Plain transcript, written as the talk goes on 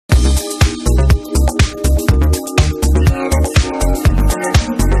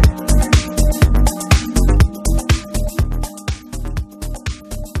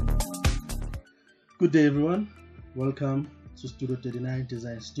Good day everyone, welcome to Studio 39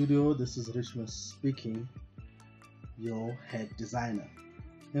 Design Studio. This is Richmond speaking, your head designer.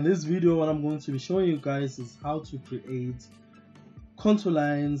 In this video, what I'm going to be showing you guys is how to create contour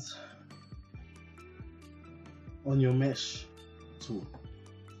lines on your mesh tool.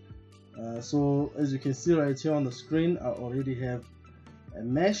 So as you can see right here on the screen, I already have a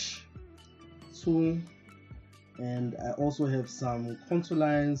mesh tool, and I also have some contour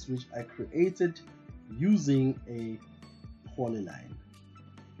lines which I created using a polyline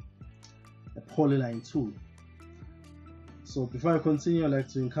tool. So before I continue, I'd like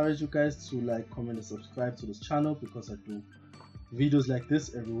to encourage you guys to like, comment, and subscribe to this channel, because I do videos like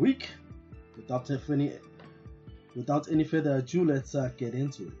this every week. Without any further ado, let's get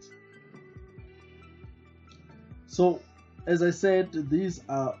into it. So as I said, these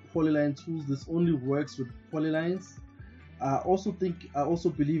are polyline tools. This only works with polylines. I also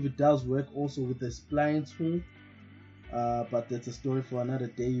believe it does work also with the spline tool, but that's a story for another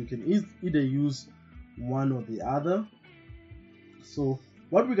day. You can either use one or the other. So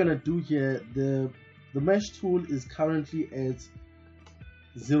what we're gonna do here, the mesh tool is currently at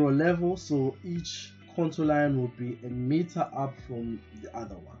 0 level, so each contour line will be a meter up from the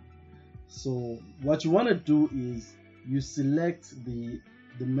other one. So what you want to do is you select the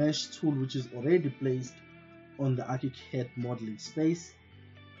mesh tool, which is already placed on the ArchiCAD modeling space,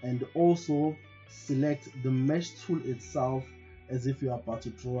 and also select the mesh tool itself as if you are about to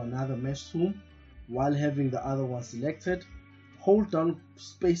draw another mesh tool, while having the other one selected. Hold down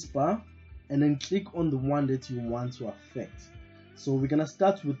spacebar and then click on the one that you want to affect. So we're gonna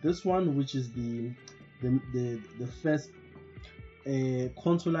start with this one, which is the first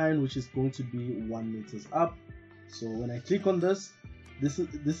contour line, which is going to be 1 meter up. So when I click on this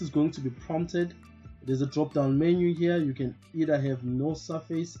is going to be prompted. There's a drop down menu here. You can either have no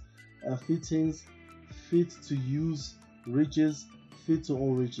surface fittings, fit to use ridges, fit to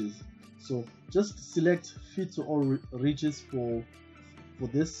all ridges. So just select fit to all ridges for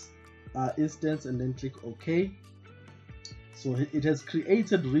this instance, and then click OK. So it has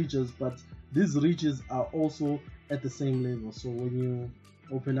created ridges, but these ridges are also at the same level. So when you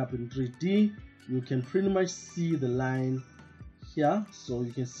open up in 3D, you can pretty much see the line here. So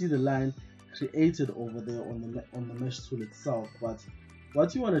you can see the line created over there on the mesh tool itself. But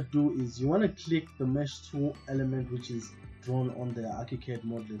what you want to do is you want to click the mesh tool element, which is drawn on the ArchiCAD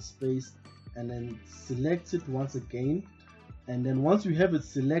modeling space, and then select it once again. And then once you have it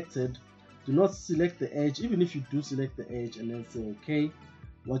selected, do not select the edge. Even if you do select the edge and then say OK,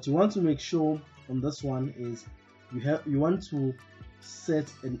 what you want to make sure on this one is you want to set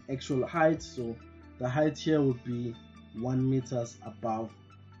an actual height. So the height here would be 1 meter above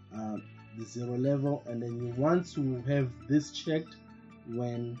the 0 level, and then you want to have this checked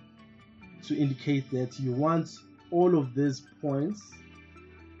to indicate that you want all of these points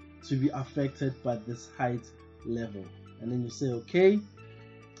to be affected by this height level, and then you say OK,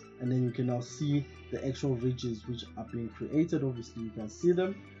 and then you can now see the actual ridges which are being created. Obviously you can see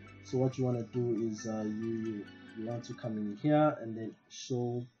them. So what you want to do is you want to come in here and then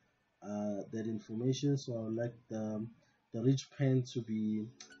show that information. So I would like the ridge pen to be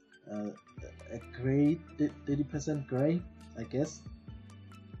a gray, 30% gray, I guess,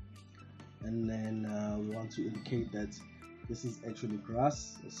 and then we want to indicate that this is actually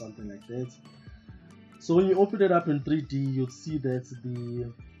grass or something like that. So when you open it up in 3D, you'll see that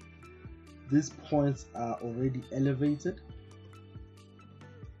these points are already elevated.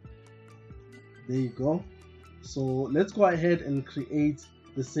 There you go. So let's go ahead and create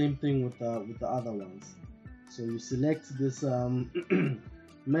the same thing with the other ones. So you select this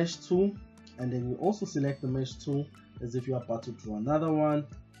mesh tool, and then you also select the mesh tool as if you're about to draw another one.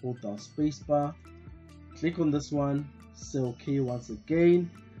 Hold down spacebar, click on this one, say OK once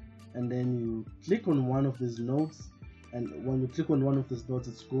again, and then you click on one of these nodes. And when you click on one of these nodes,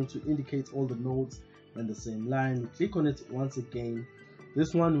 it's going to indicate all the nodes in the same line. You click on it once again.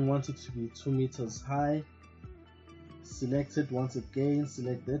 This one we want it to be 2 meters high. Select it once again,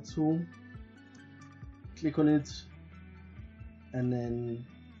 select that tool, click on it, and then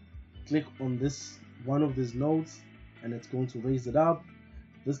click on this one of these nodes, and it's going to raise it up.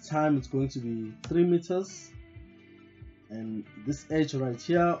 This time it's going to be 3 meters, and this edge right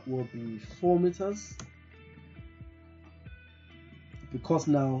here will be 4 meters, because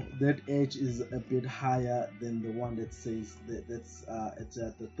now that edge is a bit higher than the one that says that's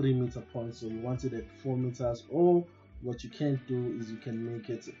at the 3 meter point. So you want it at 4 meters, or what you can do is you can make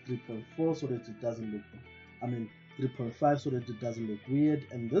it 3.4 so that it doesn't look, 3.5 so that it doesn't look weird.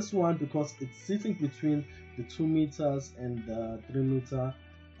 And this one, because it's sitting between the 2 meters and the 3 meter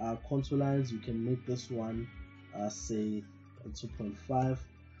contour lines, you can make this one say 2.5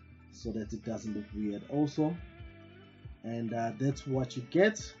 so that it doesn't look weird also. And that's what you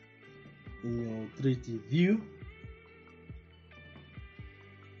get in your 3D view.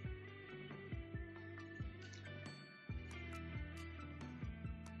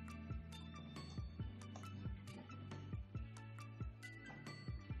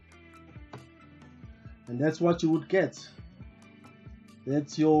 And that's what you would get.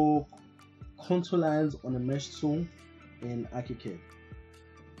 That's your contour lines on a mesh tool in ArchiCAD.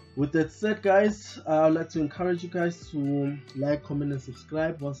 With that said, guys, I'd like to encourage you guys to like, comment, and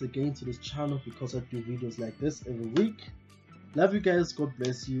subscribe once again to this channel, because I do videos like this every week. Love you guys, God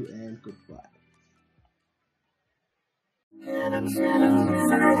bless you, and goodbye.